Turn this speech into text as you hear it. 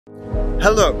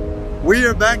Hello, we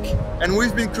are back and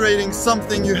we've been creating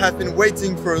something you have been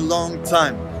waiting for a long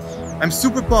time. I'm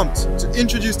super pumped to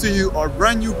introduce to you our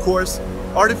brand new course,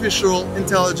 Artificial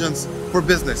Intelligence for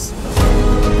Business.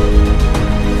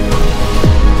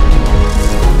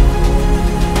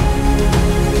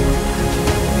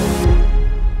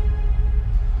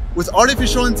 With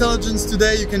artificial intelligence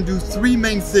today, you can do three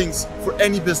main things for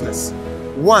any business.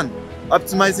 1.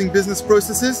 Optimizing business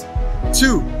processes.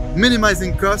 2.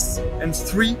 Minimizing costs. And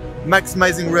 3.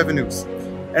 Maximizing revenues.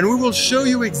 And we will show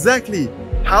you exactly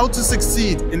how to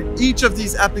succeed in each of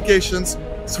these applications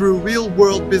through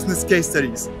real-world business case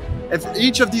studies. And for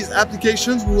each of these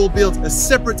applications, we will build a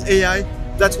separate AI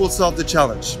that will solve the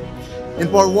challenge. In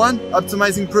part 1,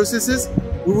 optimizing processes,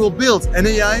 we will build an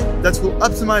AI that will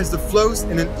optimize the flows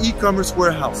in an e-commerce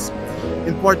warehouse.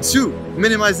 In part 2,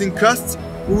 minimizing costs,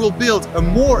 we will build a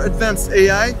more advanced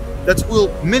AI that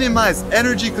will minimize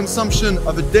energy consumption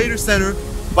of a data center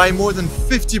by more than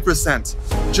 50%,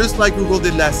 just like Google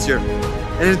did last year.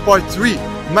 And in part 3,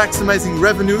 maximizing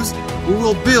revenues, we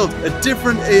will build a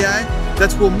different AI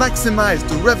that will maximize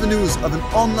the revenues of an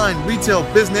online retail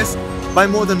business by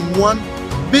more than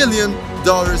 $1 billion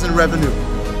in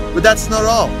revenue. But that's not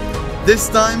all. This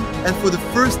time, and for the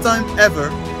first time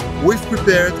ever, we've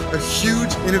prepared a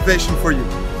huge innovation for you.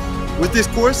 With this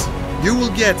course, you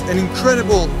will get an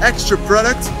incredible extra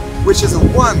product, which is a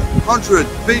 100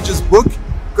 pages book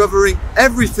covering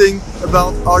everything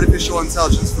about artificial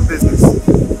intelligence for business.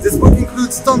 This book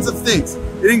includes tons of things.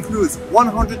 It includes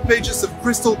 100 pages of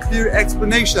crystal clear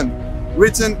explanation,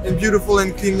 written in beautiful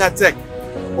and clean LaTeX.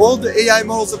 All the AI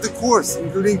models of the course,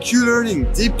 including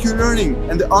Q-Learning, Deep Q-Learning,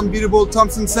 and the unbeatable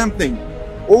Thompson sampling.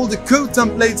 All the code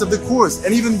templates of the course,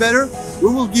 and even better,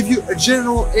 we will give you a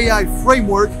general AI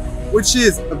framework, which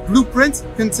is a blueprint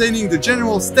containing the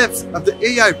general steps of the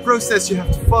AI process you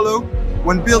have to follow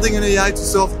when building an AI to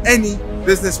solve any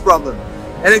business problem.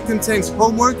 And it contains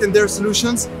homework and their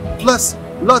solutions, plus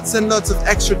lots and lots of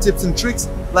extra tips and tricks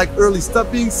like early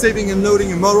stopping, saving and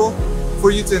loading a model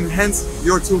for you to enhance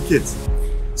your toolkit.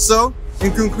 So,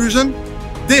 in conclusion,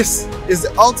 this is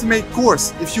the ultimate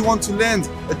course if you want to land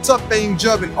a top-paying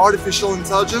job in artificial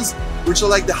intelligence, which are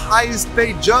like the highest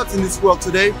paid jobs in this world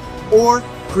today, or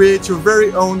create your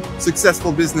very own successful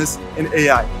business in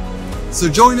AI. So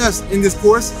join us in this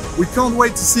course. We can't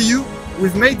wait to see you.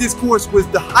 We've made this course with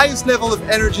the highest level of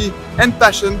energy and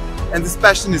passion, and this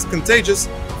passion is contagious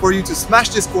for you to smash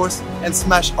this course and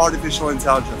smash artificial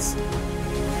intelligence.